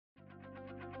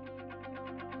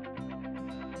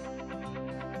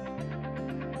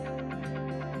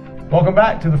Welcome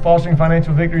back to the Fostering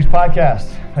Financial Victories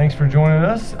podcast. Thanks for joining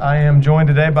us. I am joined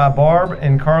today by Barb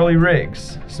and Carly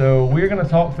Riggs. So we're going to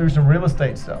talk through some real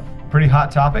estate stuff. Pretty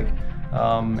hot topic.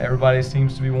 Everybody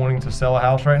seems to be wanting to sell a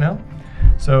house right now.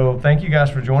 So thank you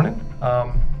guys for joining.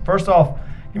 First off,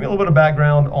 give me a little bit of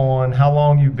background on how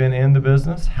long you've been in the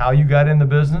business, how you got in the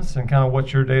business, and kind of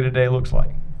what your day-to-day looks like.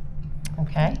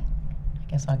 Okay, I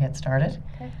guess I'll get started.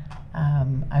 Okay.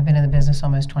 I've been in the business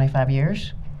almost 25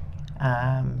 years.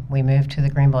 We moved to the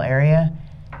Greenville area,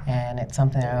 and it's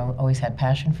something I always had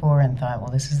passion for and thought, well,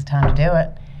 this is the time to do it.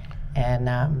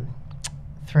 And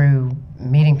through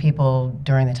meeting people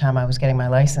during the time I was getting my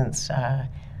license,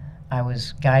 I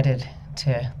was guided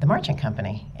to the Marchant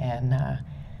Company. And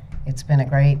it's been a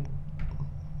great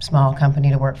small company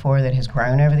to work for that has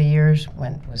grown over the years.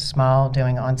 Was small,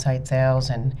 doing on-site sales,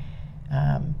 and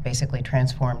basically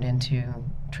transformed into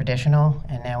traditional.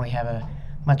 And now we have a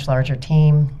much larger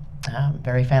team.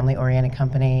 Very family-oriented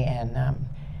company, and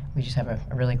we just have a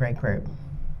really great group.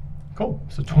 Cool.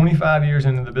 So 25 years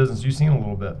into the business, you've seen a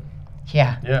little bit.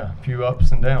 Yeah. Yeah, a few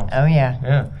ups and downs. Oh, yeah.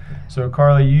 Yeah. So,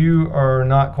 Carly, you are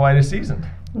not quite as seasoned.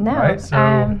 No. Right? So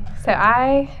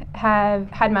I have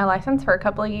had my license for a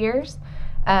couple of years.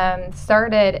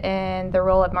 Started in the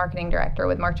role of marketing director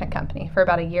with Marchant Company for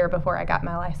about a year before I got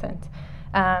my license.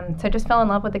 So just fell in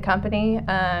love with the company,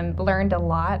 learned a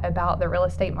lot about the real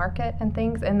estate market and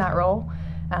things in that role.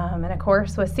 And of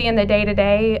course, was seeing the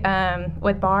day-to-day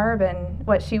with Barb and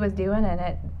what she was doing, and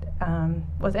it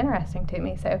was interesting to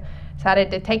me. So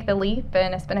decided to take the leap,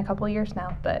 and it's been a couple of years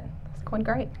now, but it's going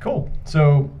great. Cool.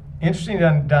 So interesting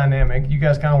dynamic. You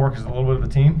guys kind of work as a little bit of a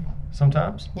team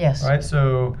sometimes? Yes. Right?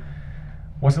 So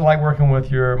what's it like working with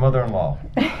your mother-in-law?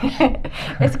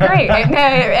 It's great. No,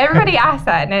 everybody asks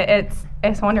that, and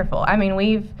it's wonderful. I mean,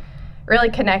 we've really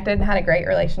connected and had a great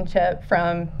relationship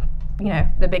from,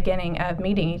 the beginning of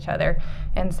meeting each other.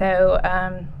 And so,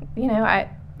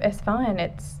 it's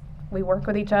fun. We work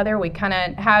with each other. We kind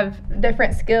of have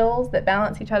different skills that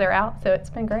balance each other out. So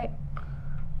it's been great.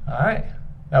 All right.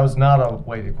 That was not a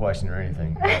weighted question or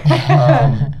anything.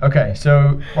 Okay.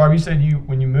 So, Barb, you said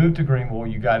when you moved to Greenville,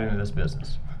 you got into this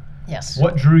business. Yes.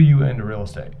 What drew you into real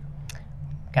estate?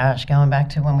 Gosh, going back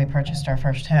to when we purchased our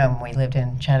first home, we lived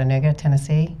in Chattanooga,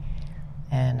 Tennessee,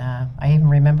 and I even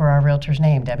remember our realtor's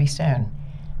name, Debbie Stone,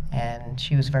 and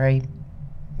she was very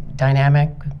dynamic,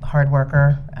 hard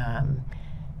worker,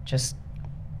 just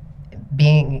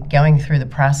going through the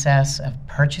process of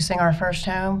purchasing our first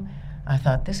home. I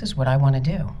thought, this is what I want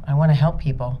to do. I want to help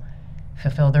people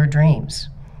fulfill their dreams,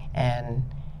 and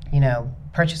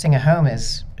purchasing a home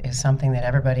is something that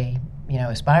everybody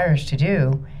aspires to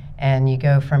do. And you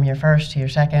go from your first to your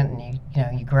second,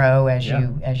 and you grow as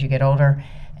you get older.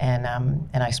 And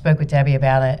I spoke with Debbie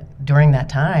about it during that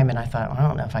time, and I thought, well, I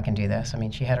don't know if I can do this. I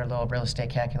mean, she had her little real estate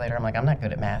calculator. I'm like, I'm not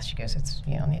good at math. She goes,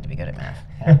 you don't need to be good at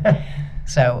math.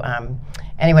 So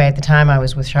anyway, at the time I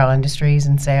was with Shaw Industries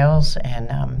in sales,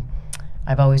 and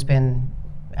I've always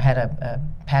had a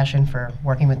passion for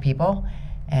working with people.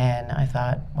 And I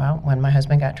thought, well, when my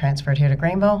husband got transferred here to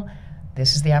Greenville,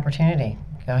 this is the opportunity.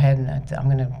 Go ahead, and I'm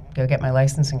going to go get my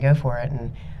license and go for it.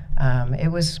 And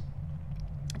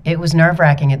it was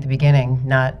nerve-wracking at the beginning,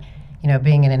 not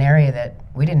being in an area that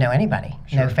we didn't know anybody,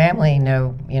 Sure. No family,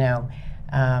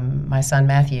 my son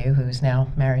Matthew, who's now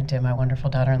married to my wonderful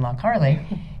daughter-in-law Carly,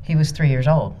 he was 3 years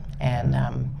old, and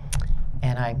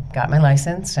I got my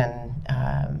license, and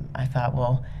I thought,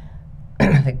 well,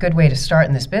 the good way to start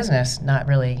in this business, not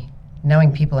really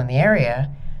knowing people in the area,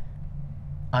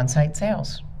 on-site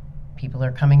sales. People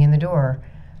are coming in the door,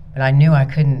 but I knew I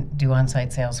couldn't do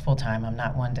on-site sales full-time. I'm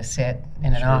not one to sit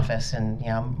in an Sure. office, and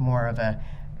I'm more of a,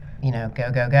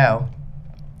 go.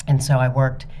 And so I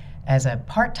worked as a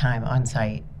part-time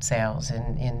on-site sales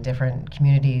in different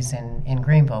communities in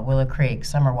Greenville, Willow Creek,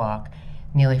 Summerwalk,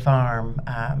 Neely Farm.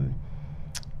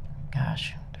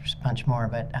 There's a bunch more,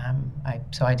 but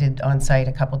I did on-site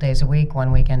a couple days a week,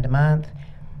 one weekend a month,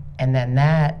 and then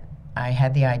I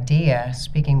had the idea,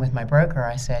 speaking with my broker,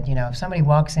 I said, if somebody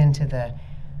walks into the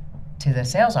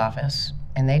sales office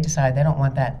and they decide they don't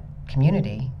want that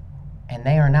community and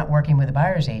they are not working with a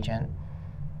buyer's agent,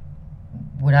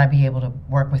 would I be able to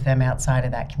work with them outside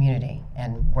of that community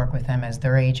and work with them as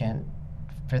their agent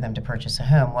for them to purchase a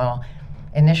home? Well,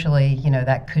 initially,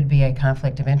 that could be a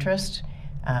conflict of interest.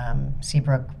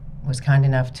 Seabrook was kind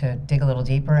enough to dig a little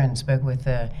deeper and spoke with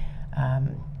the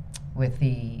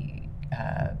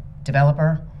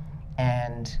developer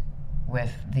and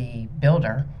with the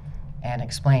builder and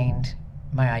explained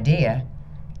my idea,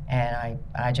 And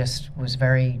I just was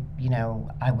very,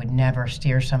 I would never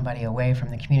steer somebody away from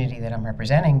the community that I'm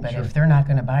representing. But Sure. if they're not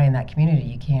going to buy in that community,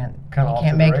 you can't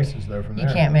the races there from you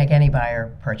there. can't make any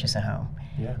buyer purchase a home.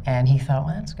 Yeah. And he thought,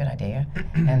 well, that's a good idea.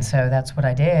 And so that's what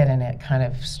I did, and it kind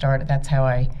of started. That's how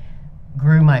I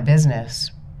grew my business,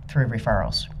 through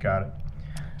referrals. Got it.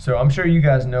 So I'm sure you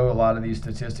guys know a lot of these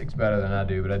statistics better than I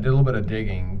do, but I did a little bit of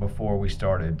digging before we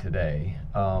started today.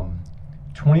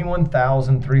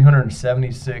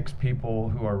 21,376 people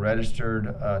who are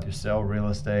registered to sell real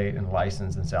estate and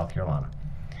licensed in South Carolina.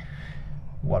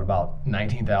 What, about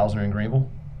 19,000 are in Greenville?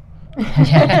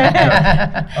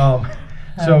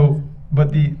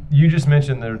 But you just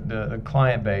mentioned the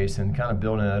client base and kind of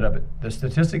building that up. The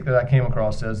statistic that I came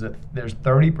across says that there's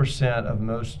 30% of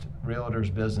most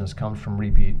realtors' business comes from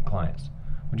repeat clients.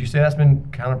 Would you say that's been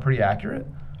kind of pretty accurate?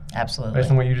 Absolutely.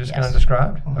 Based on what you just Yes. kind of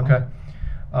described? Mhm. Okay.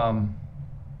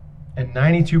 And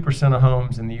 92% of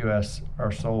homes in the U.S.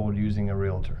 are sold using a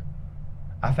realtor.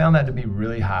 I found that to be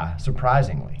really high,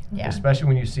 surprisingly. Yeah. Especially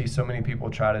when you see so many people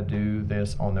try to do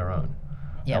this on their own.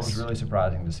 Yes. That was really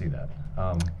surprising to see that.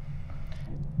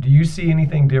 Do you see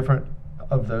anything different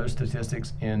of those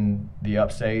statistics in the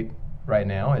upstate right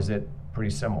now? Is it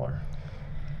pretty similar?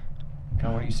 Kind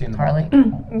of what you see in the Carly?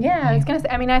 market? Yeah, I was going to say,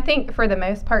 I think for the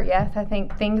most part, yes. I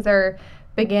think things are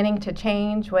beginning to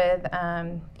change with,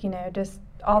 just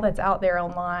all that's out there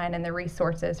online and the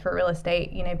resources for real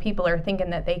estate. People are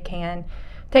thinking that they can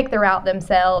take the route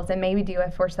themselves and maybe do a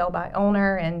for sale by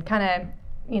owner, and kind of,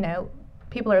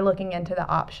 people are looking into the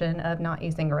option of not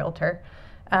using a realtor.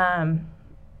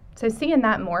 So seeing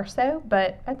that more so,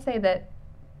 but I'd say that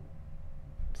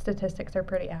statistics are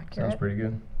pretty accurate. Sounds pretty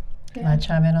good. Can I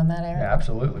chime in on that, Eric? Yeah,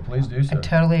 absolutely. Please do so. I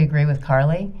totally agree with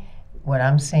Carly. What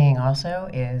I'm seeing also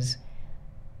is,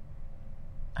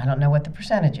 I don't know what the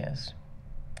percentage is,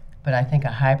 but I think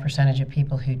a high percentage of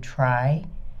people who try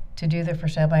to do the for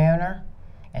sale by owner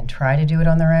and try to do it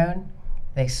on their own,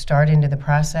 they start into the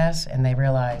process and they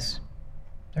realize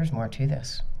there's more to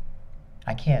this.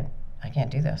 I can't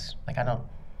do this. Like, I don't,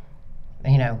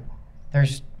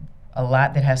 there's a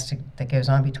lot that goes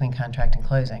on between contract and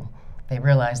closing. They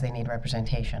realize they need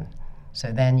representation.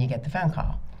 So then you get the phone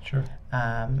call. Sure.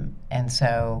 And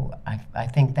so I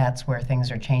think that's where things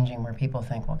are changing, where people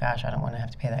think, well, gosh, I don't want to have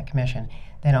to pay that commission.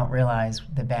 They don't realize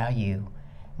the value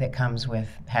that comes with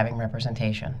having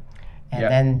representation. And Yep.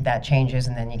 then that changes,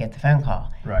 and then you get the phone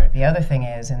call. Right. The other thing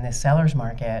is, in this seller's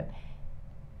market,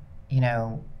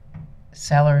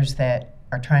 sellers that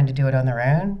are trying to do it on their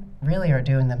own really are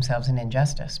doing themselves an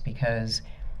injustice, because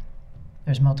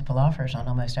there's multiple offers on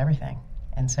almost everything.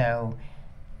 And so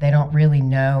they don't really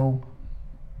know,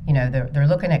 they're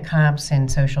looking at comps in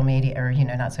social media, or,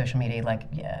 not social media,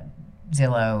 like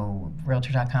Zillow,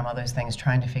 Realtor.com, all those things,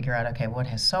 trying to figure out, okay, what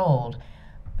has sold,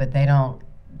 but they don't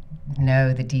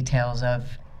know the details of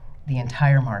the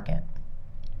entire market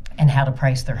and how to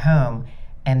price their home.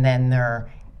 And then they're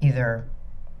either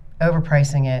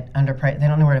overpricing it, underpriced, they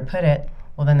don't know where to put it.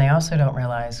 Well, then they also don't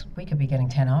realize we could be getting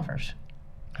 10 offers.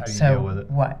 How do you So deal with it?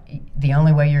 The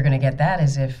only way you're going to get that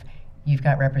is if you've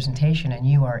got representation and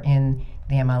you are in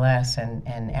the MLS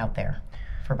and out there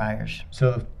for buyers.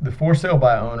 So the for sale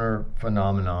by owner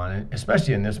phenomenon,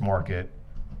 especially in this market,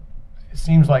 it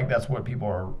seems like that's what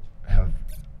people have,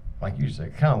 like you say,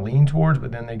 kind of lean towards,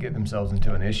 but then they get themselves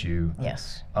into an issue.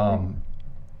 Yes. I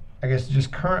guess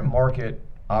just current market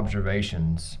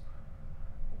observations.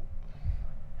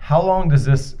 How long does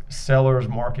this seller's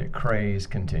market craze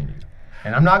continue?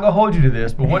 And I'm not gonna hold you to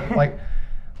this, but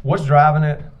what's driving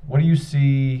it? What do you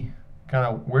see? Kind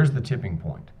of, where's the tipping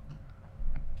point?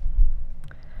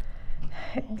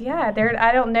 Yeah,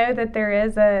 I don't know that there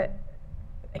is a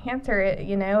answer.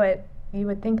 You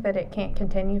would think that it can't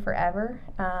continue forever,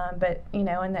 but in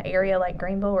the area like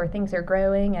Greenville, where things are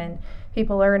growing and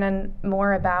people learning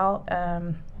more about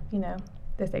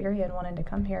this area and wanting to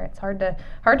come here, it's hard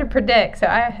to predict. So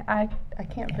I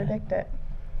can't predict it.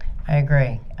 I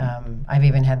agree. I've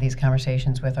even had these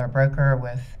conversations with our broker,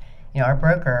 our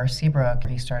broker, Seabrook.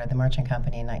 He started the Merchant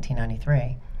Company in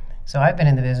 1993. So I've been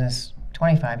in the business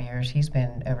 25 years. He's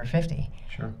been over 50.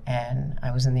 Sure. And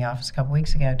I was in the office a couple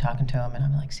weeks ago talking to him, and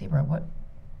I'm like, Seabrook,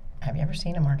 have you ever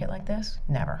seen a market like this?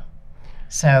 Never.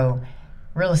 So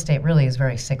real estate really is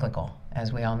very cyclical,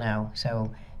 as we all know.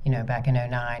 So, back in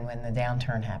 2009 when the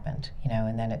downturn happened,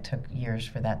 and then it took years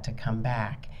for that to come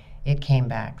back. It came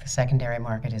back. The secondary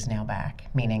market is now back,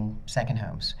 meaning second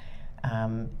homes.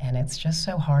 And it's just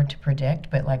so hard to predict.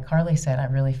 But like Carly said, I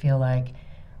really feel like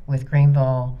with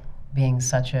Greenville being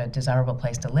such a desirable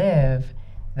place to live,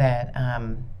 that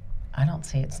I don't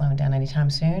see it slowing down anytime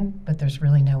soon, but there's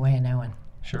really no way of knowing.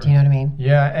 Sure. Do you know what I mean?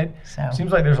 Yeah, it So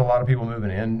seems like there's a lot of people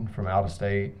moving in from out of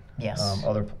state, yes,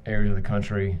 other areas of the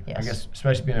country. I Yes. guess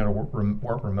especially being able to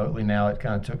work remotely now, it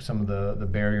kind of took some of the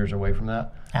barriers away from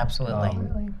that. absolutely.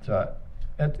 Absolutely. So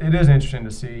it is interesting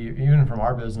to see, even from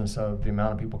our business, of the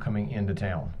amount of people coming into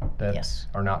town that Yes.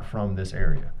 are not from this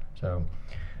area. So,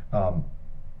 so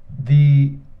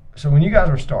when you guys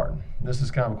were starting, this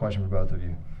is kind of a question for both of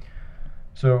you.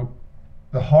 So,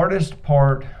 the hardest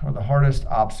part or the hardest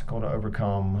obstacle to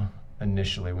overcome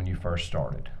initially when you first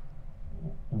started,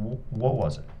 what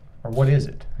was it, or what is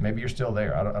it? Maybe you're still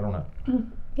there. I don't know.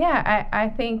 Yeah, I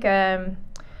think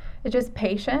it's just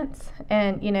patience,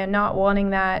 and not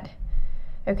wanting that.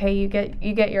 Okay, you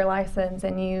get your license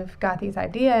and you've got these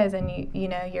ideas, and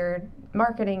you're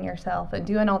marketing yourself and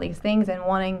doing all these things and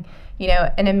wanting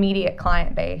an immediate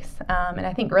client base. And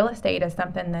I think real estate is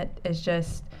something that is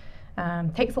just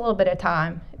takes a little bit of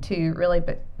time to really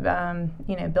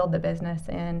build the business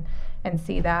and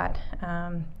see that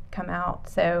come out.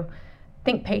 So I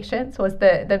think patience was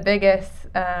the biggest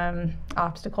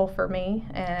obstacle for me,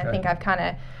 and Okay. I think I've kind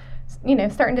of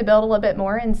starting to build a little bit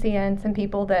more and seeing some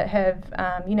people that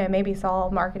have, maybe saw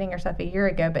marketing or stuff a year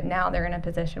ago, but now they're in a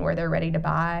position where they're ready to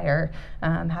buy or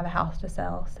have a house to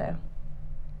sell. So,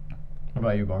 What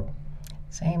about you, Barb?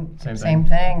 Same Same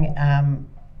thing.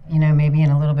 Maybe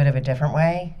in a little bit of a different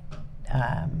way,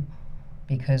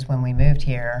 because when we moved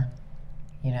here,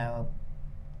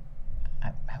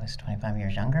 I was 25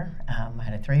 years younger. I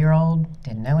had a 3-year-old,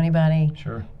 didn't know anybody.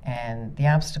 Sure. And the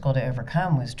obstacle to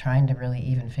overcome was trying to really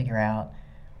even figure out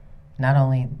not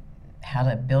only how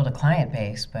to build a client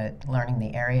base, but learning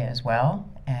the area as well.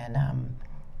 And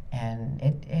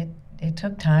it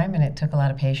took time, and it took a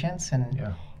lot of patience. And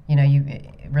Yeah.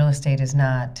 real estate is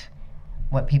not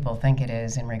what people think it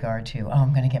is in regard to,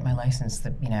 I'm going to get my license.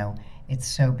 It's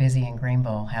so busy in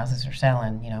Greenville. Houses are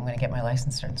selling. I'm going to get my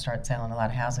license and start selling a lot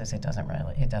of houses. It doesn't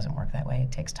work that way.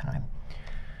 It takes time.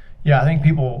 Yeah, I think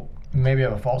people maybe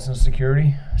have a false sense of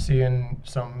security seeing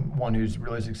someone who's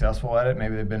really successful at it.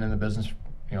 Maybe they've been in the business,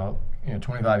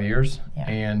 25 years, Yeah.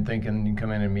 and thinking you can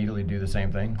come in and immediately do the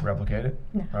same thing, replicate it,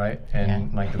 No. right?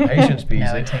 And Yeah. like the patience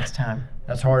piece, No, it takes time.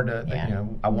 that's hard to, Yeah.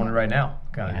 I want it right now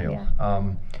kind of Yeah.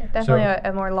 deal. definitely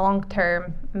a more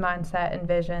long-term mindset and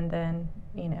vision than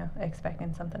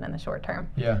expecting something in the short term.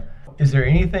 Yeah. Is there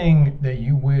anything that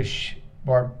you wish,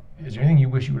 Barb, is there anything you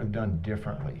wish you would have done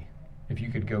differently if you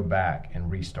could go back and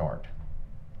restart?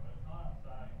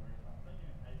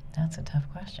 That's a tough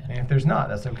question. And if there's not,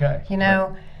 that's okay.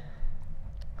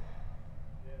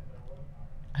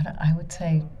 I would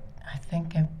say I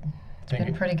think it's Think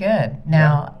been it- pretty good.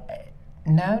 Now,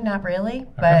 no, not really.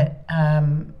 But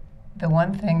the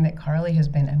one thing that Carly has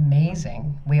been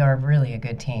amazing, we are really a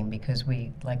good team because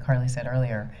we, like Carly said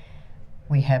earlier,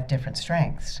 we have different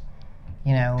strengths.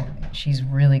 She's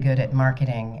really good at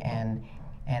marketing and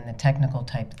the technical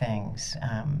type things,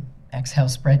 Excel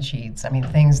spreadsheets. I mean,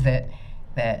 things that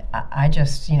I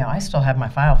just, I still have my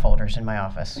file folders in my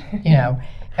office.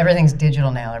 Everything's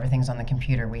digital now. Everything's on the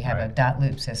computer. We have a dot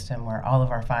loop system where all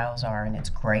of our files are, and it's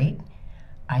great.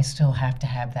 I still have to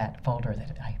have that folder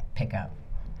that I pick up.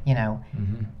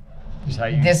 Just how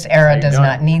you- This how era you does done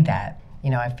not it. need that.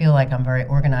 I feel like I'm very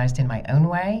organized in my own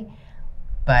way,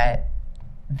 but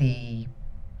the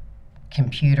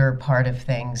computer part of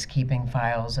things, keeping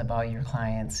files of all your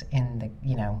clients in the,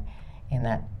 in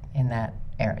that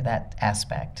that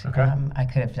aspect. Okay. I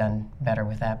could have done better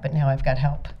with that, but now I've got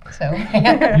help. So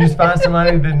You just find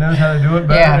somebody that knows how to do it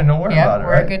better and don't worry about it,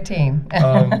 we're right? a good team.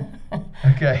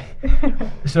 Okay.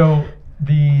 So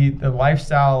the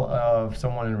lifestyle of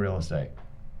someone in real estate.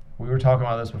 We were talking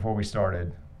about this before we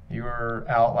started. You were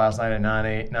out last night at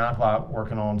 9 o'clock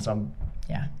working on some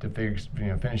Yeah. to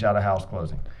finish out a house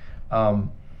closing.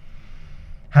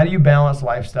 How do you balance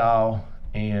lifestyle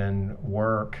and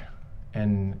work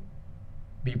and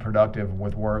be productive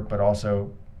with work, but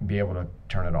also be able to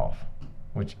turn it off?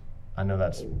 Which I know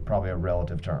that's probably a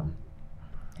relative term.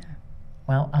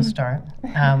 Well, I'll start.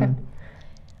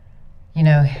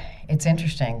 It's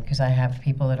interesting because I have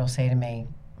people that'll say to me,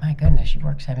 my goodness, you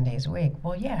work 7 days a week.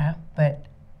 Well, yeah, but,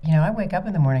 I wake up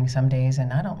in the morning some days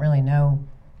and I don't really know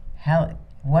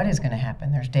what is going to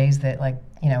happen. There's days that,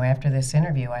 after this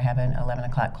interview, I have an 11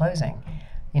 o'clock closing.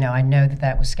 I know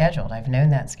that was scheduled. I've known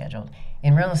that scheduled.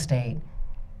 In real estate,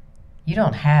 you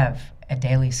don't have a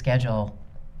daily schedule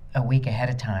a week ahead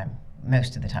of time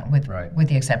most of the time, with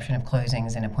the exception of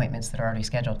closings and appointments that are already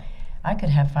scheduled. I could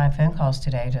have 5 phone calls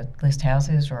today to list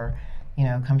houses or,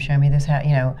 come show me this house,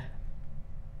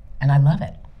 and I love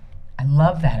it. I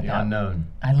love that The about unknown.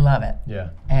 I love it. Yeah.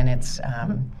 And it's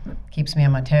keeps me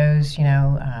on my toes,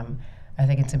 I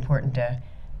think it's important to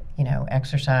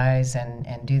exercise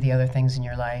and do the other things in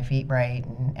your life, eat right,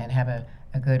 and have a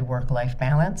good work-life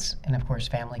balance. And of course,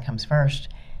 family comes first,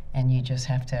 and you just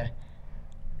have to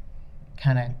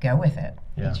kind of go with it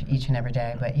each and every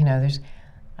day. But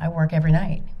I work every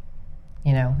night.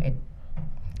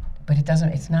 But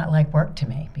it's not like work to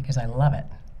me because I love it.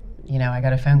 I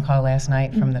got a phone call last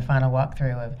night from the final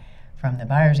walkthrough from the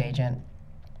buyer's agent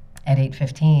at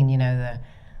 8:15. The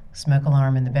smoke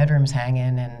alarm in the bedroom's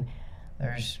hanging, and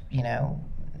there's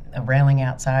a railing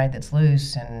outside that's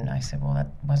loose. And I said, well, that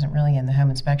wasn't really in the home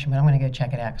inspection, but I'm going to go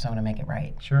check it out because I want to make it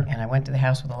right. Sure. And I went to the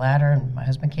house with a ladder, and my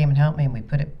husband came and helped me, and we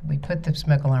put the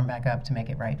smoke alarm back up to make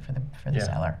it right for the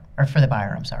seller, or for the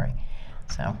buyer. I'm sorry.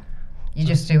 So you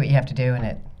just do what you have to do,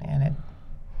 and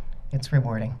it's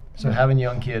rewarding. So having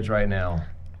young kids right now,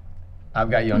 I've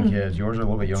got young kids. Yours are a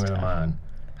little bit younger than mine.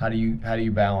 How do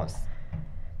you balance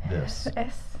this?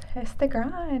 It's the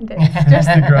grind. It's just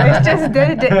the grind. It's just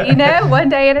good, one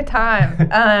day at a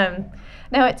time.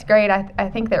 No, it's great. I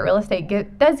think that real estate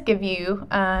does give you,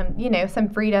 some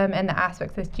freedom in the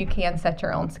aspects that you can set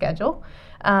your own schedule.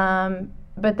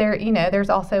 But there's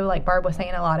also, like Barb was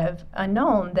saying, a lot of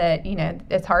unknown that,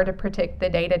 it's hard to predict the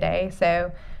day to day.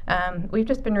 So we've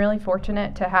just been really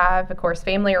fortunate to have, of course,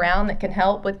 family around that can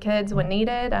help with kids when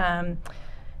needed.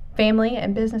 Family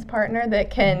and business partner that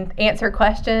can answer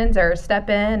questions or step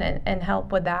in and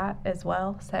help with that as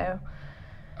well. So,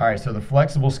 all right. So the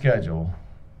flexible schedule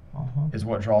is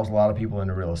what draws a lot of people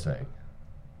into real estate,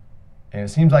 and it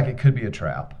seems like it could be a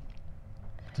trap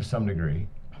to some degree.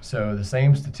 So the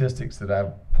same statistics that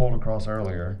I pulled across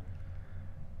earlier,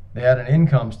 they had an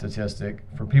income statistic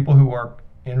for people who work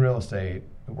in real estate,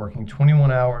 working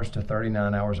 21 hours to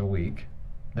 39 hours a week.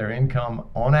 Their income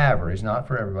on average, not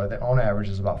for everybody, on average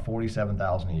is about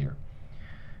 $47,000 a year.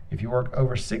 If you work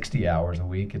over 60 hours a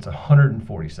week, it's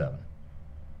 $147,000.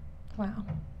 Wow.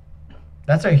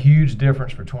 That's a huge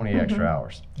difference for 20 extra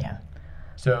hours. Yeah.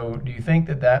 So do you think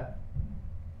that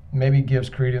maybe gives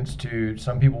credence to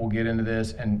some people will get into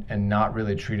this and not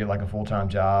really treat it like a full-time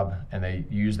job, and they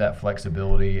use that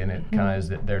flexibility and it kind of is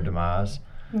their demise?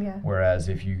 Yeah. Whereas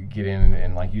if you get in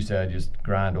and, like you said, just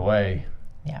grind away,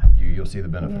 you'll see the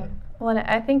benefit. Yeah. Well, and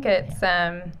I think it's,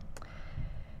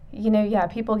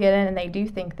 people get in and they do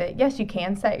think that, yes, you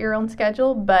can set your own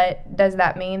schedule, but does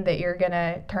that mean that you're going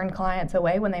to turn clients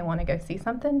away when they want to go see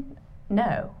something?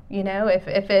 No.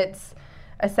 If it's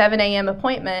a 7 a.m.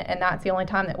 appointment and that's the only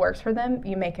time that works for them,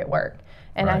 you make it work.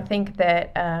 And I think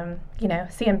that,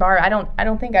 seeing Barb, I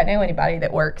don't think I know anybody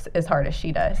that works as hard as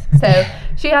she does. So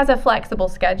she has a flexible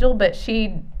schedule, but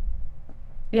she,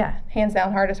 hands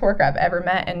down hardest worker I've ever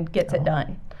met and gets it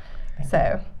done.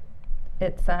 So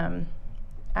it's, I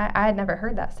had never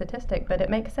heard that statistic, but it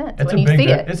makes sense when you see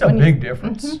it. It's a big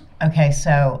difference. Mm-hmm. Okay,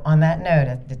 so on that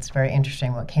note, it's very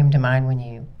interesting. What came to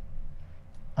mind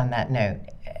on that note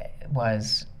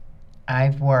was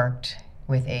I've worked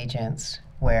with agents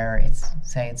where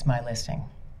it's my listing,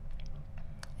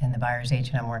 and the buyer's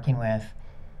agent I'm working with,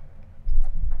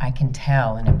 I can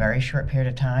tell in a very short period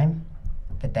of time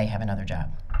that they have another job.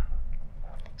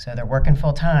 So they're working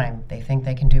full time, they think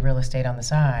they can do real estate on the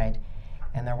side,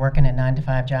 and they're working a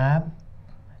 9-to-5 job.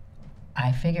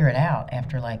 I figure it out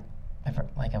after like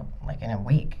in a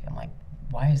week. I'm like,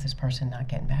 why is this person not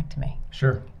getting back to me?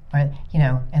 Sure. Right,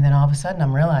 and then all of a sudden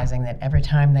I'm realizing that every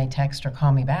time they text or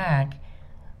call me back,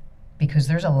 because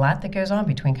there's a lot that goes on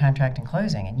between contract and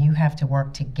closing, and you have to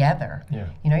work together. Yeah.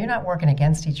 You're not working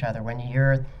against each other when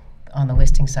you're on the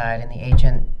listing side and the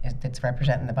agent that's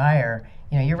representing the buyer.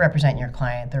 You're representing your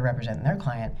client, they're representing their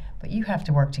client, but you have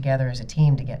to work together as a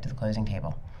team to get to the closing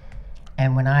table.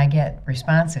 And when I get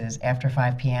responses after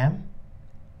 5 p.m.,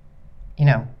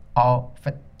 all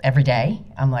for every day,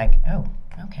 I'm like, oh,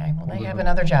 okay, well, they have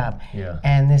another job. Yeah.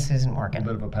 And this isn't working. A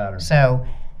bit of a pattern. So,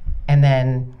 and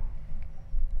then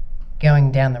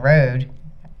going down the road,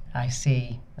 I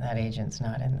see that agent's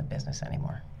not in the business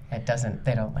anymore. They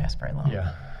don't last very long.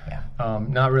 Yeah. Yeah.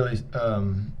 Not really.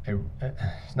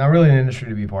 It's not really an industry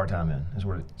to be part-time in, is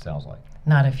what it sounds like.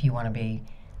 Not if you want to be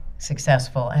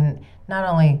successful. And not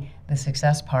only the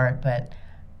success part, but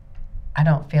I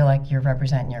don't feel like you're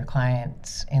representing your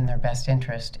clients in their best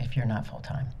interest if you're not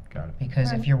full-time. Got it.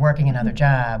 Because if you're working another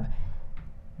job,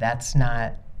 that's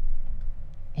not,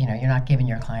 you're not giving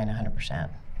your client 100%.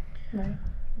 Right.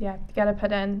 Yeah, you got to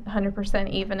put in 100%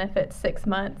 even if it's 6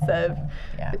 months of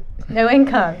no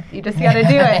income. You just got to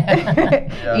do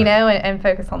it, and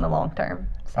focus on the long term.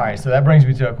 So. All right, so that brings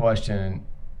me to a question.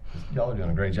 Y'all are doing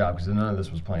a great job because none of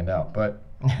this was planned out. But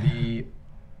the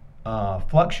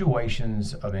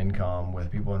fluctuations of income with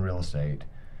people in real estate,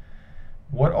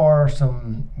 What are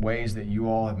some ways that you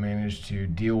all have managed to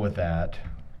deal with that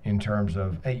in terms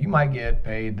of, hey, you might get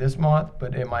paid this month,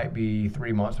 but it might be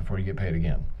 3 months before you get paid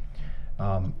again?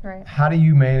 Right. How do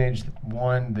you manage,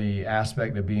 one, the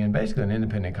aspect of being basically an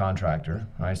independent contractor,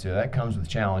 right? So that comes with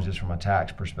challenges from a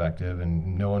tax perspective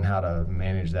and knowing how to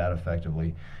manage that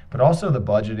effectively, but also the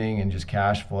budgeting and just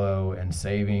cash flow and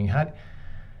saving,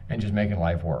 and just making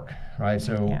life work, right?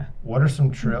 So what are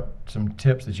some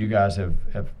tips that you guys have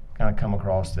kind of come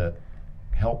across that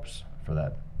helps for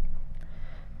that?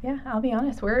 Yeah, I'll be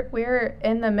honest. We're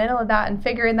in the middle of that and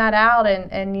figuring that out,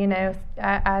 and you know,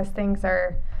 as things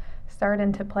are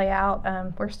starting to play out,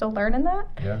 we're still learning that.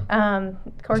 Yeah.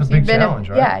 Of course, it's a big challenge,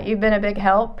 right? Yeah, you've been a big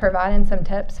help providing some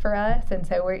tips for us, and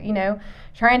so we're, you know,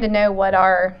 trying to know what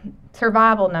our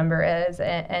survival number is,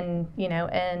 and you know,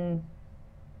 and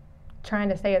trying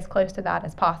to stay as close to that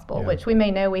as possible. Which we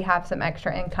may know we have some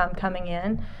extra income coming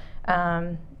in,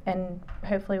 and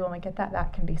hopefully when we get that,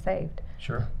 that can be saved.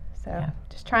 Sure. So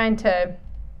just trying to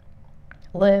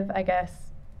live, I guess,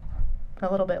 a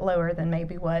little bit lower than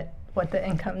maybe what the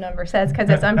income number says,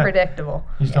 because it's unpredictable.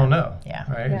 You just don't know. Yeah.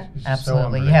 Right? Yeah. It's just so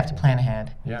Absolutely. You have to unpredictable. plan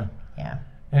ahead. Yeah. Yeah.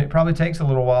 And it probably takes a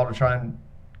little while to try and,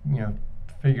 you know,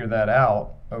 figure that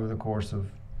out over the course of,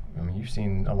 I mean, you've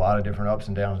seen a lot of different ups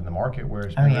and downs in the market where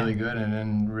it's been really good and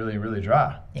then really, really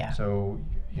dry. Yeah. So,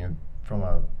 you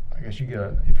know, I guess you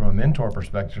get from a mentor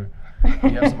perspective, you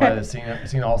have somebody that's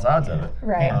seen all sides of it.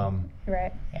 Right.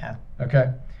 Right. Yeah.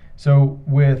 Okay. So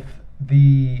with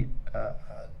the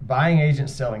buying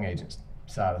agents, selling agents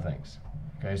side of things,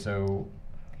 okay, so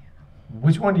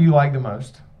which one do you like the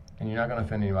most? And you're not going to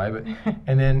offend anybody, but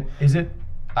and then is it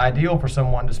ideal for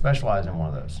someone to specialize in one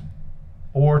of those,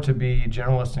 or to be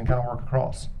generalist and kind of work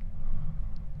across,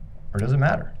 or does it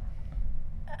matter?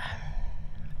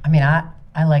 I mean,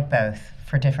 I like both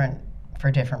for different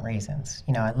reasons.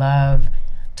 You know, I love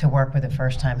to work with a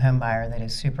first-time home buyer that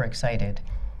is super excited,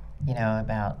 you know,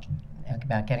 about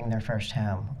getting their first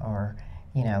home, or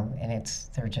you know, and it's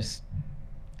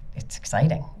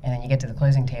exciting. And then you get to the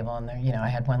closing table, and you know, I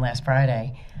had one last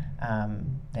Friday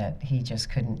that he just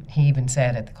couldn't. He even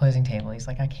said at the closing table, he's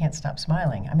like, I can't stop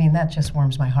smiling. I mean, that just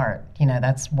warms my heart. You know,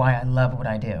 that's why I love what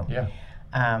I do. Yeah.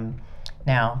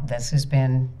 Now, this has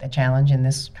been a challenge in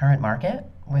this current market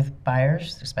with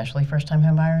buyers, especially first-time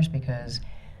home buyers, because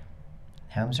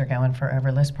homes are going for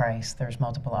over list price. There's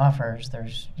multiple offers.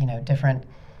 There's, you know, different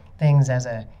things as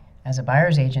a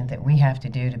buyer's agent that we have to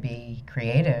do to be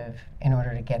creative in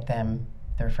order to get them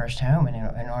their first home and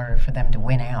in order for them to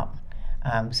win out.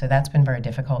 So that's been very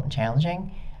difficult and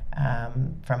challenging.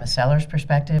 From a seller's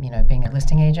perspective, you know, being a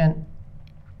listing agent,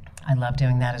 I love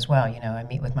doing that as well. You know, I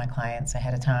meet with my clients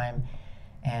ahead of time,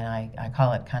 and I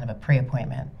call it kind of a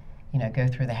pre-appointment. You know, go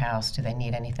through the house. Do they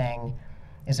need anything?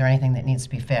 Is there anything that needs to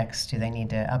be fixed? Do they need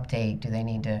to update? Do they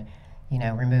need to, you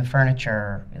know, remove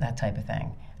furniture? That type of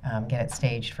thing. Get it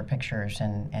staged for pictures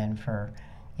and for,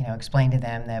 you know, explain to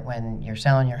them that when you're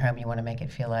selling your home, you want to make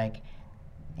it feel like,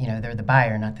 you know, they're the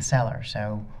buyer, not the seller.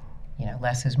 So, you know,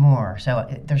 less is more. So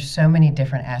there's so many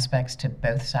different aspects to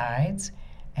both sides,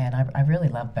 and I really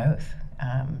love both.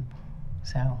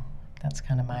 So that's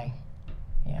kind of my,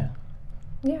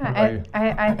 Yeah,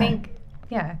 I think,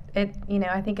 you know,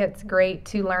 I think it's great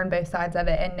to learn both sides of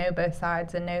it and know both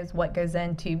sides and knows what goes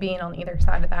into being on either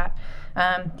side of that.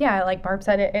 Like Barb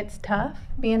said, it's tough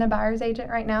being a buyer's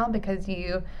agent right now, because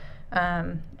you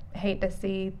hate to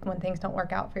see when things don't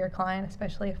work out for your client,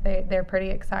 especially if they're pretty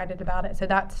excited about it. So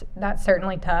that's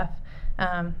certainly tough.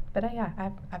 But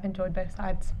I've enjoyed both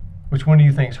sides. Which one do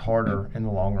you think is harder in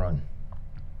the long run?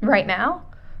 Right now?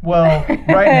 Well,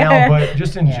 right now, but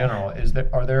just in general,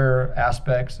 are there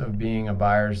aspects of being a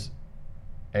buyer's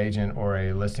agent or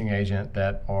a listing agent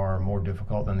that are more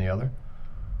difficult than the other?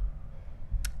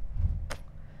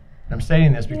 I'm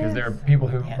stating this because there are people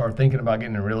who are thinking about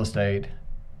getting into real estate.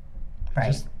 right.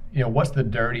 Just, you know, what's the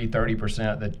dirty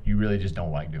 30% that you really just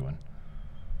don't like doing?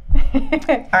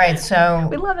 All right, so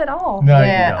We love it all. No,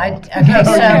 Yeah, you don't. okay, No,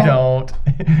 so- you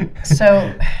don't.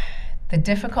 So the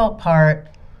difficult part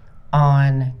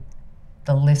on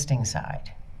the listing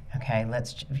side, okay,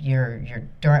 you're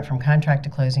from contract to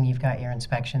closing, you've got your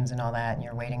inspections and all that, and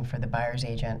you're waiting for the buyer's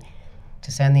agent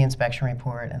to send the inspection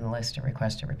report and the list of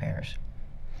requested repairs.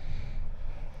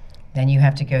 Then you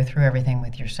have to go through everything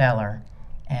with your seller,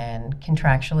 and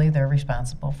contractually they're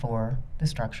responsible for the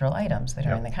structural items that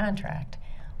are in the contract.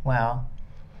 Well,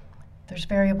 there's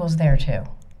variables there too.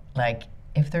 Like,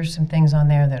 if there's some things on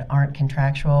there that aren't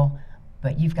contractual,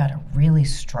 but you've got a really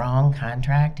strong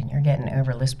contract and you're getting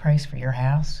over list price for your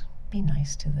house, be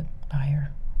nice to the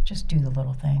buyer. Just do the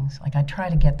little things. Like, I try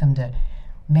to get them to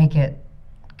make it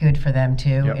good for them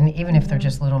too, Yep. and even if they're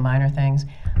just little minor things.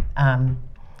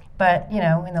 But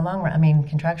in the long run, I mean,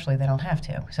 contractually they don't have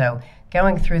to. So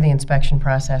going through the inspection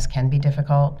process can be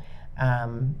difficult.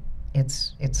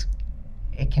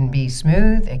 It can be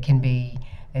smooth. It can be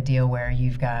a deal where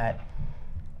you've got,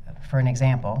 for an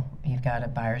example, you've got a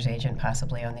buyer's agent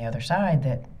possibly on the other side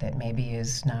that maybe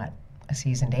is not a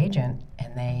seasoned agent,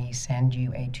 and they send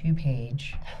you a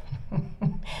 2-page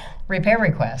repair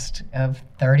request of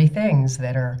 30 things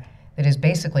that is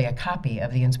basically a copy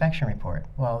of the inspection report.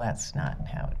 Well, that's not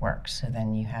how it works. So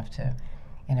then you have to,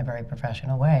 in a very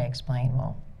professional way, explain,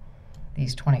 well,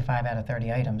 these 25 out of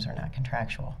 30 items are not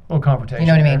contractual. A little confrontation.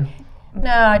 You know what I there. mean?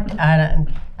 No,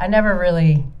 I never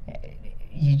really.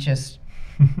 You just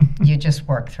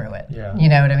work through it. Yeah. You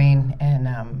know what I mean?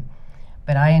 And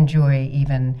but I enjoy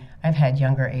I've had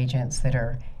younger agents that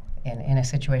are in a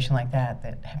situation like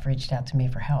that have reached out to me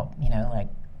for help. Like,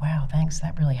 wow, thanks,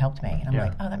 that really helped me. And I'm Yeah.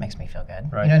 like, oh, that makes me feel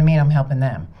good. Right. You know what I mean? I'm helping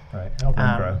them. Right. Help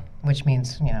them grow. Which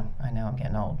means, I know I'm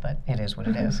getting old, but it is what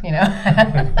it is. You're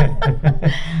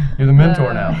the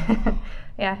mentor now.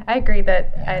 Yeah, I agree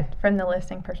that from the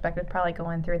listing perspective, probably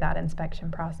going through that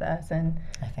inspection process and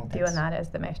I think doing that is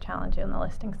the most challenging on the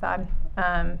listing side.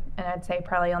 And I'd say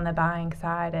probably on the buying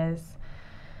side is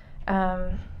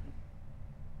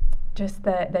just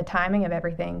the timing of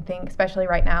everything. Especially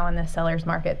right now in the seller's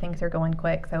market, things are going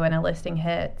quick. So when a listing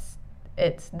hits,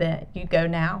 it's you go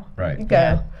now. Right. You go.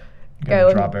 Yeah. You Go gotta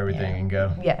and- drop everything and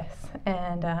go. Yes,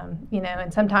 and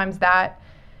and sometimes that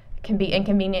can be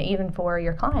inconvenient even for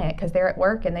your client because they're at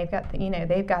work and they've got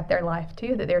they've got their life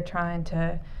too that they're trying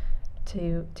to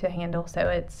handle. So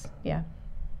it's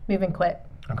moving quick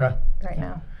Okay. right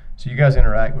now. So you guys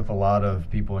interact with a lot of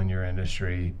people in your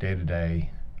industry day to day.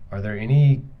 Are there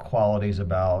any qualities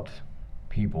about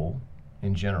people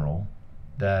in general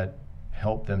that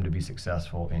help them to be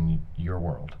successful in your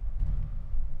world?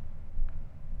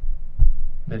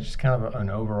 That's just kind of an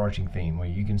overarching theme where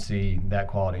you can see that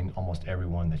quality in almost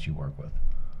everyone that you work with.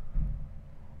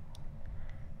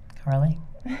 Carly?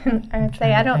 I would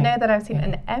say I don't know that I've seen it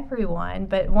in everyone,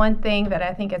 but one thing that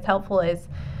I think is helpful is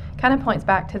kind of points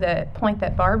back to the point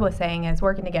that Barb was saying is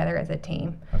working together as a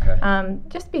team. Okay.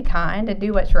 Just be kind and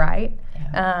do what's right.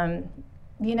 Yeah.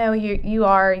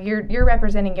 You're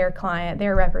representing your client,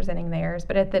 they're representing theirs,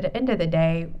 but at the end of the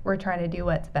day, we're trying to do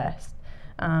what's best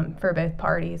for both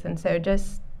parties. And so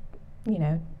just,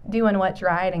 doing what's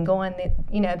right and going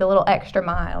the little extra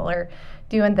mile or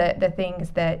doing the things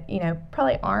that,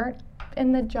 probably aren't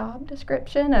in the job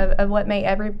description of what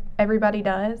everybody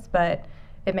does, but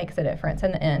it makes a difference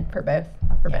in the end for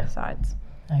both sides.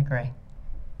 I agree.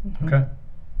 Okay.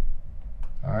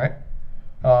 All right.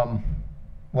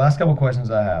 Last couple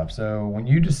questions I have. So when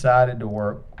you decided to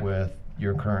work with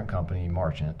your current company,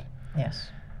 Marchant, Yes.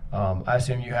 I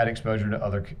assume you had exposure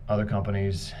to other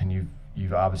companies, and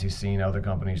you've obviously seen other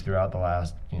companies throughout the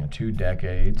last 2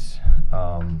 decades.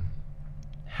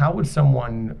 How would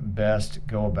someone best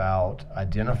go about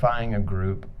identifying a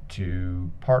group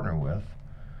to partner with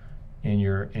in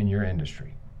your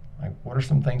industry? Like, what are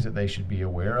some things that they should be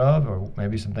aware of, or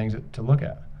maybe some things to look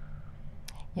at?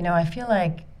 I feel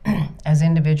like as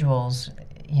individuals,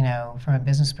 from a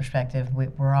business perspective,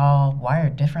 we're all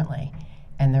wired differently.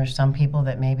 And there's some people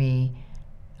that maybe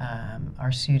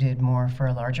are suited more for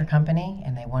a larger company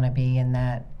and they want to be in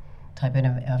that type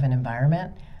of an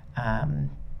environment.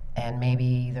 And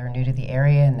maybe they're new to the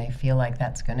area and they feel like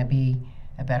that's going to be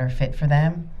a better fit for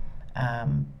them.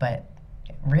 But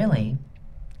really,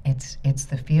 it's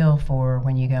the feel for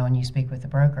when you go and you speak with the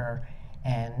broker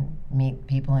and meet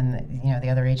people in the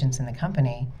other agents in the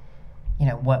company,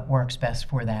 what works best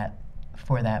for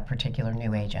that particular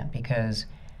new agent. Because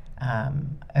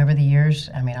over the years,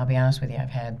 I'll be honest with you,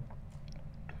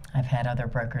 I've had other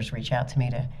brokers reach out to me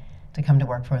to come to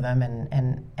work for them,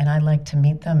 and I like to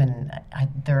meet them, and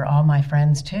they're all my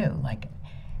friends too. Like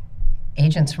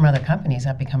agents from other companies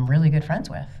I've become really good friends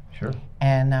with. Sure.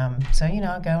 And so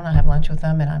I'll go and I'll have lunch with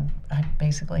them, and I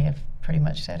basically have pretty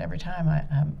much said every time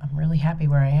I'm really happy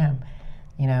where I am.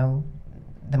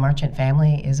 The Marchant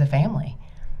family is a family,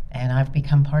 and I've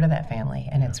become part of that family,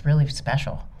 and it's really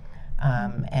special.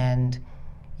 And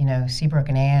Seabrook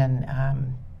and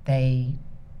Ann, they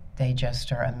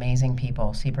just are amazing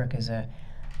people. Seabrook is a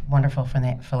wonderful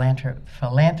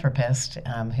philanthropist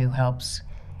who helps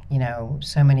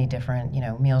so many different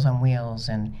Meals on Wheels,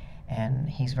 and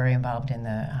he's very involved in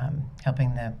the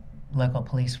helping the local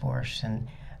police force, and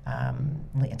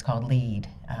it's called LEAD,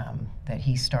 that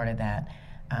he started that.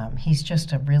 He's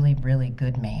just a really, really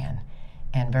good man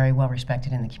and very well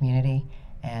respected in the community.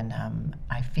 And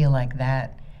I feel like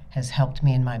that has helped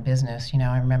me in my business.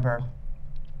 I remember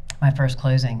my first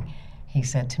closing, he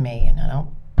said to me, and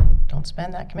don't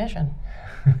spend that commission.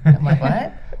 I'm like,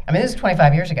 what? I mean, this is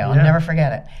 25 years ago. I'll never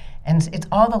forget it. And it's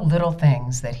all the little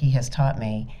things that he has taught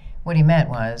me. What he meant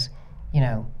was,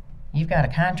 you've got a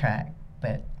contract,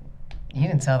 but you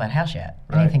didn't sell that house yet.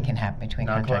 Right. Anything can happen between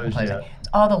Not contract and closed closing. yet. It's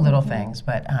all the little things,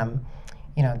 but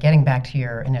getting back to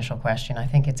your initial question, I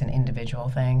think it's an individual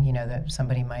thing. That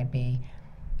somebody might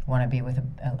want to be with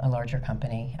a larger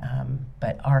company,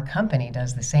 but our company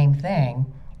does the same thing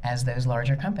as those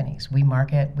larger companies. We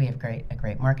market. We have a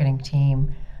great marketing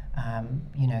team.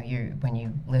 When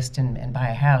you list and buy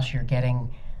a house, you're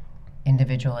getting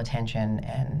individual attention,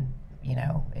 and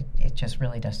it just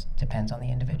really just depends on the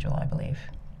individual, I believe.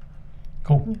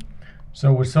 Cool.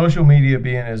 So with social media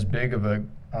being as big of a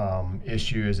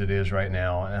issue as it is right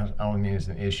now, and I don't mean it's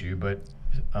an issue, but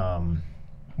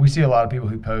we see a lot of people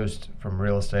who post from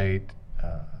real estate,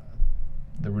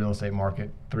 the real estate market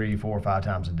 3, 4, 5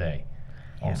 times a day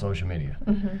on social media.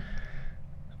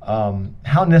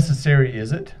 How necessary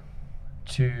is it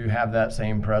to have that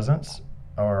same presence,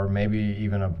 or maybe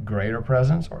even a greater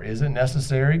presence, or is it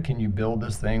necessary? Can you build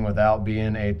this thing without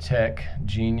being a tech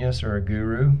genius or a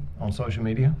guru on social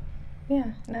media?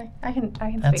 Yeah, no, I can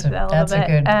speak to that a little bit. That's a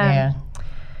good,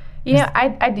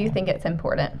 I do think it's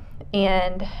important.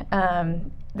 And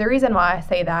the reason why I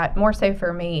say that, more so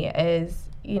for me, is,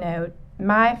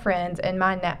 my friends and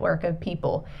my network of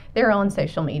people, they're on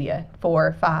social media 4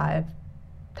 or 5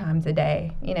 times a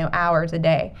day, hours a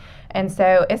day. And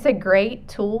so it's a great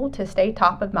tool to stay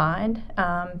top of mind,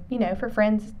 for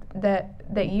friends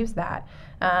that use that.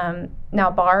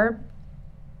 Now, Barb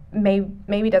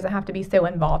maybe doesn't have to be so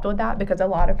involved with that because a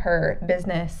lot of her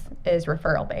business is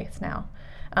referral based now.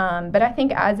 But I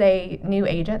think as a new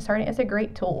agent starting, it's a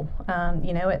great tool.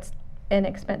 It's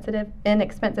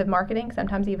inexpensive marketing,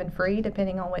 sometimes even free,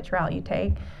 depending on which route you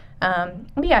take.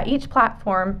 But yeah, each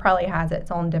platform probably has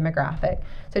its own demographic.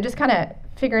 So just kind of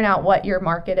figuring out what your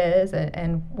market is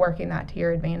and working that to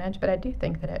your advantage. But I do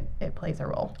think that it plays a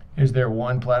role. Is there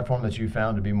one platform that you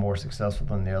found to be more successful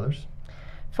than the others?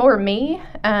 For me,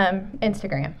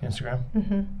 Instagram. Instagram?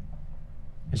 Mm-hmm.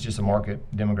 It's just a market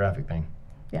demographic thing.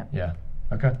 Yeah. Yeah.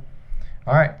 Okay.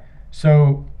 All right.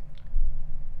 So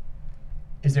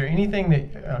is there anything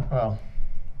that, all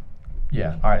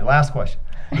right, last question.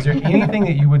 Is there anything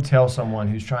that you would tell someone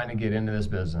who's trying to get into this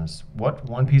business? What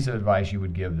one piece of advice you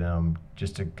would give them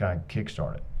just to kind of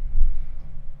kickstart it?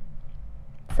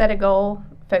 Set a goal,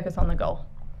 focus on the goal.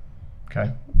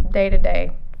 Okay. Day to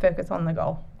day, focus on the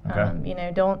goal.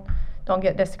 Okay. Don't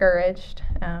get discouraged.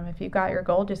 If you've got your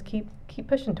goal, just keep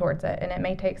pushing towards it, and it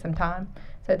may take some time.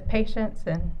 So the patience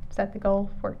and set the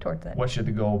goal, work towards it. What should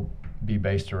the goal be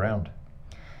based around?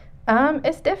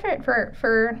 It's different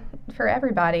for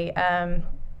everybody.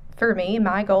 For me,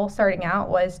 my goal starting out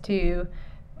was to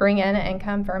bring in an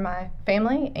income for my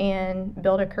family and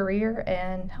build a career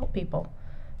and help people.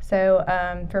 So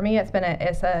for me, it's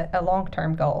a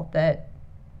long-term goal that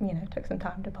took some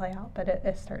time to play out, but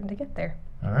it's starting to get there.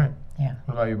 All right. Yeah.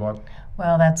 What about you, Barb?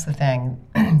 Well, that's the thing.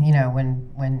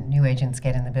 When new agents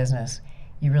get in the business,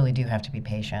 you really do have to be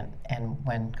patient. And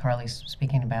when Carly's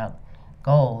speaking about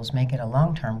goals, make it a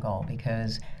long-term goal,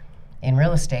 because in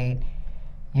real estate,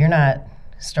 you're not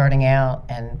starting out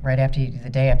and the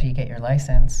day after you get your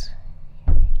license,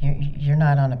 you're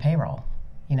not on a payroll.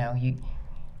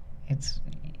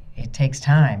 It takes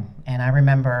time. And I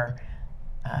remember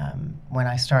when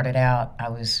I started out, I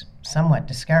was somewhat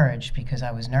discouraged because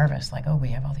I was nervous, like, oh, we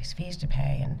have all these fees to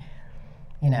pay, and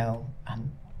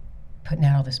I'm putting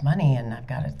out all this money, and I've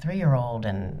got a 3-year-old,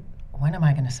 and when am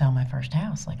I going to sell my first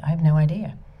house? Like, I have no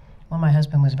idea. Well, my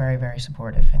husband was very, very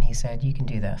supportive, and he said, you can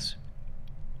do this.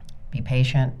 Be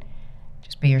patient.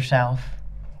 Just be yourself.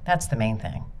 That's the main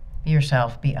thing. Be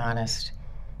yourself. Be honest.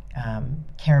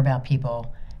 Care about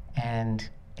people, and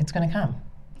it's going to come.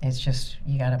 It's just,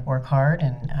 you got to work hard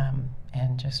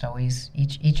and just always,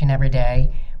 each and every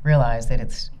day, realize that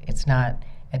it's not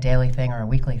a daily thing or a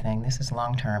weekly thing. This is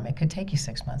long term. It could take you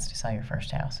 6 months to sell your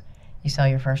first house. You sell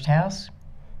your first house,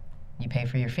 you pay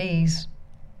for your fees,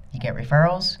 you get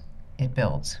referrals, it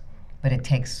builds. But it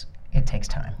takes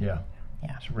time. Yeah.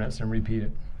 Yeah. Just rinse and repeat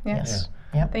it. Yeah. Yes.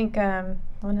 I think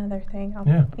one other thing,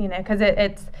 because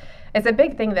it's a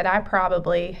big thing that I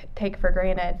probably take for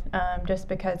granted, just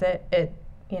because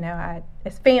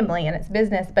it's family and it's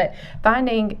business. But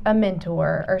finding a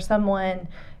mentor or someone,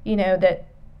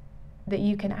 that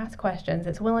you can ask questions,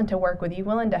 that's willing to work with you,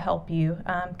 willing to help you,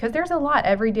 because there's a lot.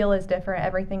 Every deal is different.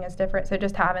 Everything is different. So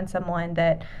just having someone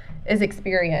that is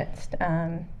experienced,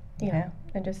 and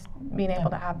just being able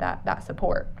to have that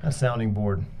support. A sounding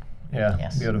board. Yeah.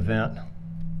 Yes. Be able to vent.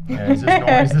 Yeah,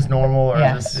 is this normal, or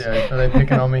Yes. is this, are they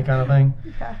picking on me kind of thing?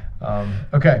 Yeah.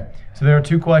 Okay, so there are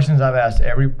two questions I've asked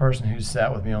every person who's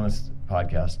sat with me on this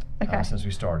podcast Okay. since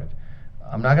we started.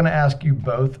 I'm not going to ask you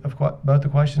both the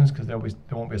questions because there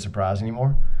won't be a surprise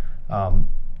anymore. I'll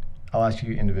ask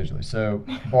you individually. So,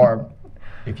 Barb,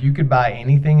 if you could buy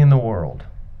anything in the world,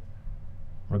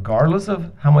 regardless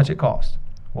of how much it costs,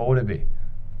 what would it be?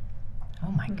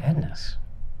 Oh my goodness.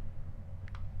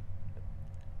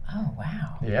 Oh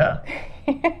wow. Yeah,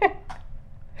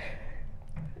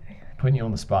 putting you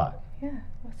on the spot. Yeah.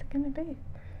 What's it gonna be?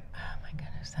 Oh my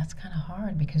goodness, that's kind of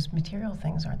hard because material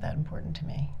things aren't that important to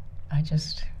me. I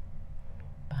just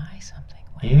buy something.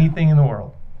 Wow. Anything in the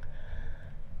world.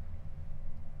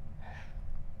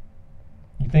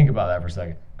 You think about that for a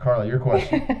second. Carla, your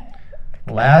question.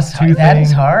 Last two That is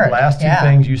things. hard. Last two Yeah.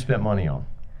 things you spent money on.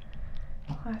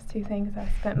 Last two things I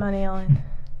spent money on.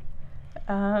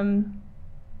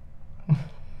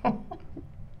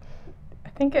 I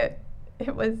think it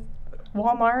was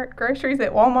Walmart, groceries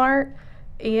at Walmart,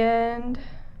 and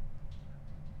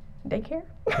daycare.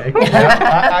 Okay.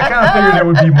 Yeah, I kind of figured there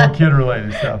would be more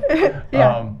kid-related stuff.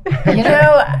 Yeah. You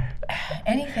know,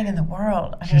 anything in the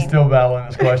world. I She's mean, still battling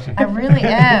this question. I really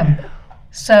am.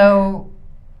 So,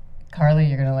 Carly,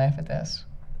 you're gonna laugh at this.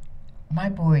 My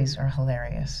boys are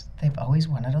hilarious. They've always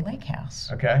wanted a lake house.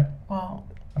 Okay. Well,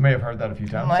 I may have heard that a few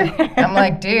I'm times.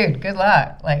 like, dude, good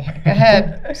luck. Like, go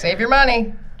ahead, save your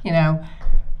money. You know,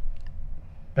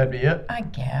 That'd be it? I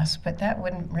guess, but that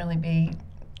wouldn't really be.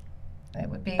 It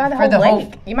would be Buy the for the whole whole.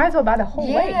 lake. You might as well buy the whole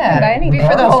lake. You Yeah, can buy it'd be anything.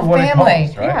 for the Regardless whole of what it family.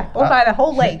 costs, right? Yeah, we'll buy the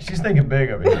whole lake. She's thinking big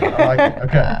over here. I like it.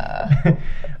 Okay.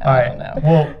 All I right. don't know.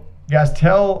 Well, guys,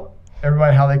 tell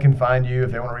everybody how they can find you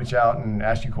if they want to reach out and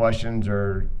ask you questions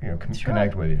or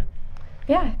connect with you.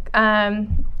 Yeah.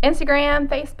 Instagram,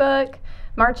 Facebook,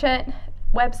 Marchant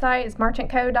website is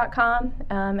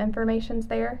marchantco.com. Information's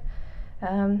there.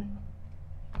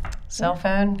 Cell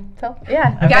phone. So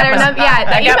yeah, I've got got our my- number. Yeah, the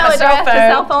I got email my cell address, the phone.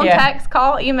 cell phone, Yeah. text,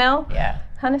 call, email. Yeah.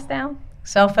 Hunt us down.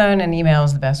 Cell phone and email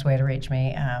is the best way to reach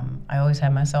me. I always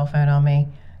have my cell phone on me.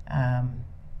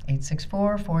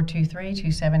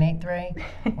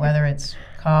 864-423-2783. Whether it's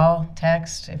call,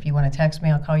 text. If you want to text me,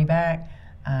 I'll call you back.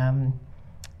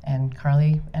 And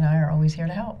Carly and I are always here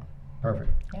to help.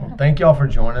 Perfect. Yeah. Well, thank y'all for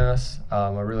joining us. I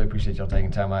really appreciate y'all taking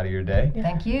time out of your day.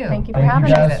 Thank you. Thank you for Thank having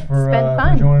you us. guys It's for been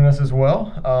fun. joining us as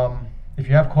well. If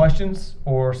you have questions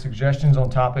or suggestions on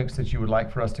topics that you would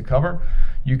like for us to cover,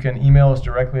 you can email us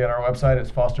directly at our website. It's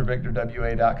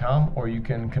fostervictorwa.com, or you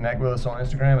can connect with us on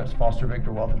Instagram. It's Foster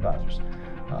Victor Wealth Advisors.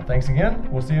 Thanks again.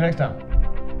 We'll see you next time.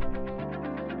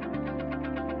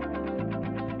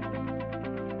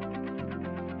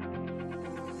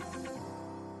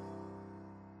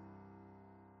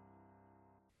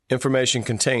 Information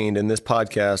contained in this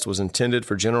podcast was intended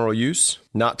for general use,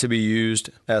 not to be used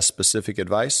as specific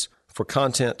advice. For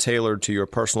content tailored to your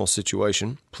personal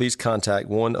situation, please contact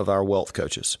one of our wealth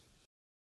coaches.